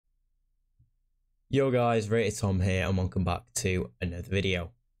Yo guys, Rated Tom here and welcome back to another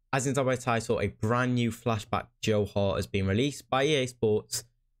video. As in by title, a brand new flashback Joe Hart has been released by EA Sports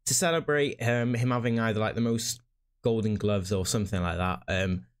to celebrate him having either like the most golden gloves or something like that.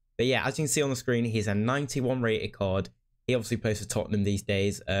 But yeah, as you can see on the screen, he's a 91 rated card. He obviously plays for Tottenham these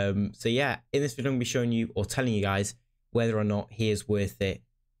days. So yeah, in this video I'm going to be showing you or telling you guys whether or not he is worth it.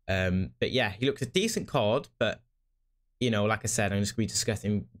 But yeah, he looks a decent card, but you know, like I said, I'm just going to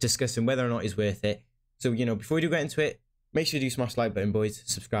be discussing whether or not he's worth it. So, you know, before we do get into it, make sure you do smash the like button, boys.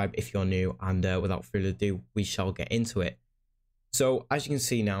 Subscribe if you're new. And without further ado, we shall get into it. So, as you can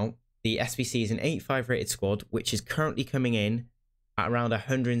see now, the SBC is an 85 rated squad, which is currently coming in at around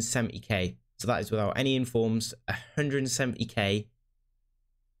 170k. So that is without any informs, 170k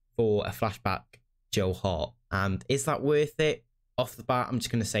for a flashback Joe Hart. And is that worth it? Off the bat, I'm just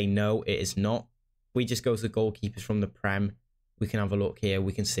going to say no, it is not. We just go to the goalkeepers from the Prem. We can have a look here.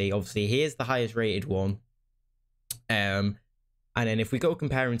 We can see, obviously, he is the highest rated one. And then if we go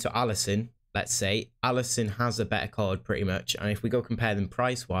compare him to Alisson, let's say, Alisson has a better card pretty much. And if we go compare them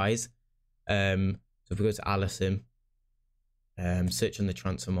price-wise, so if we go to Alisson, search on the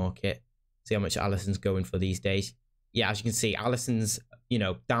transfer market, see how much Alisson's going for these days. Yeah, as you can see, Alisson's, you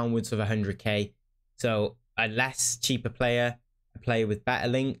know, downwards of 100k. So a less cheaper player, a player with better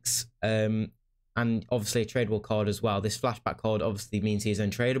links, and obviously a tradable card as well. This flashback card obviously means he's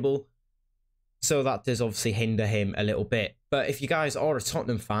untradeable. So that does obviously hinder him a little bit. But if you guys are a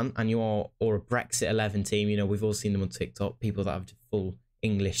Tottenham fan and you are, or a Brexit 11 team, you know, we've all seen them on TikTok, people that have full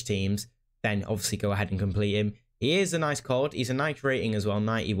English teams, then obviously go ahead and complete him. He is a nice card. He's a nice rating as well,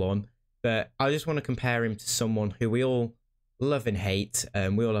 91. But I just want to compare him to someone who we all love and hate.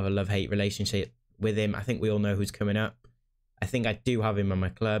 We all have a love-hate relationship with him. I think we all know who's coming up. I think I do have him on my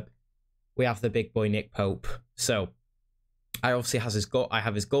club. We have the big boy Nick Pope. So I obviously have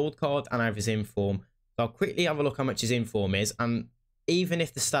his gold card and I have his inform. So I'll quickly have a look how much his inform is. And even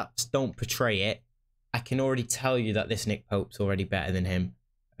if the stats don't portray it, I can already tell you that this Nick Pope's already better than him.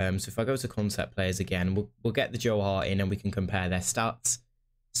 So if I go to concept players again, we'll get the Joe Hart in and we can compare their stats.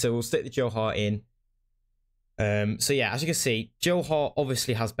 So we'll stick the Joe Hart in. So yeah, as you can see, Joe Hart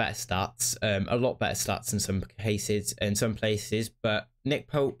obviously has better stats, a lot better stats in some cases, in some places, but Nick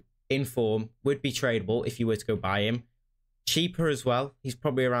Pope in form would be tradable if you were to go buy him. Cheaper as well. He's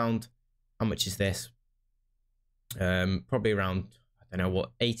probably around, how much is this? Probably around, I don't know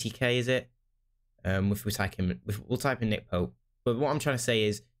what, 80k is it? If we type in, we'll type in Nick Pope. But what I'm trying to say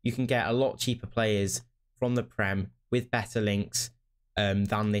is you can get a lot cheaper players from the Prem with better links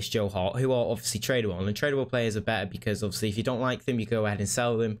than this Joe Hart, who are obviously tradable. And tradable players are better because obviously if you don't like them, you go ahead and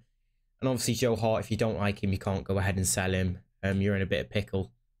sell them. And obviously Joe Hart, if you don't like him, you can't go ahead and sell him. You're in a bit of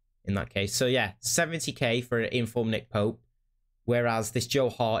pickle in that case. So yeah, 70k for an informed Nick Pope, whereas this Joe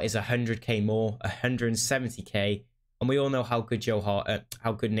Hart is 100k more, 170k, and we all know how good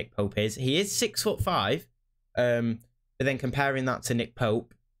how good Nick Pope is. He is 6'5", but then comparing that to Nick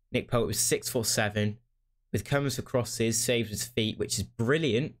Pope is 6'7", with comes for crosses, saves his feet, which is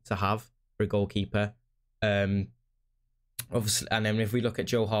brilliant to have for a goalkeeper. Obviously, and then if we look at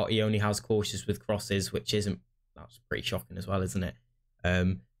Joe Hart, he only has cautious with crosses, which that's pretty shocking as well, isn't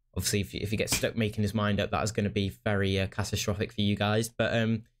it? Obviously, if he gets stuck making his mind up, that is going to be very catastrophic for you guys. But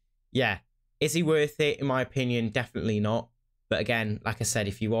yeah, is he worth it? In my opinion, definitely not. But again, like I said,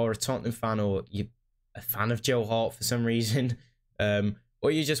 if you are a Tottenham fan or you're a fan of Joe Hart for some reason, or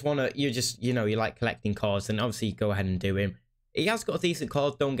you just want to, you like collecting cards, then obviously go ahead and do him. He has got a decent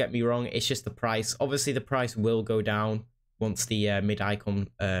card, don't get me wrong. It's just the price. Obviously, the price will go down once the mid icon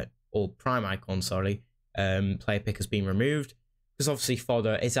or prime icon, sorry, player pick has been removed. Because obviously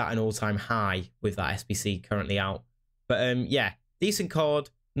fodder is at an all-time high with that SBC currently out. But yeah, decent card,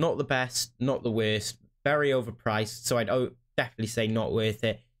 not the best, not the worst, very overpriced. So I'd definitely say not worth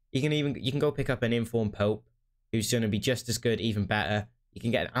it. You can go pick up an informed Pope, who's going to be just as good, even better. You can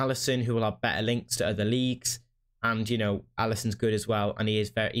get an Alisson who will have better links to other leagues, and you know Alisson's good as well, and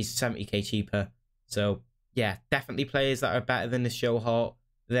he's 70k cheaper. So yeah, definitely players that are better than this Joe Hart.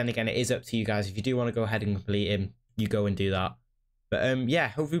 But then again, it is up to you guys. If you do want to go ahead and complete him, you go and do that. But yeah,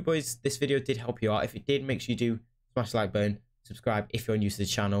 hopefully, boys, this video did help you out. If it did, make sure you do smash the like button, subscribe if you're new to the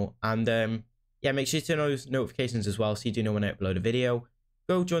channel, and yeah, make sure you turn on those notifications as well so you do know when I upload a video.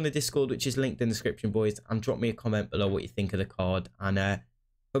 Go join the Discord, which is linked in the description, boys, and drop me a comment below what you think of the card. And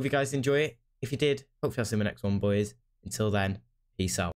hope you guys enjoy it. If you did, hopefully I'll see you in the next one, boys. Until then, peace out.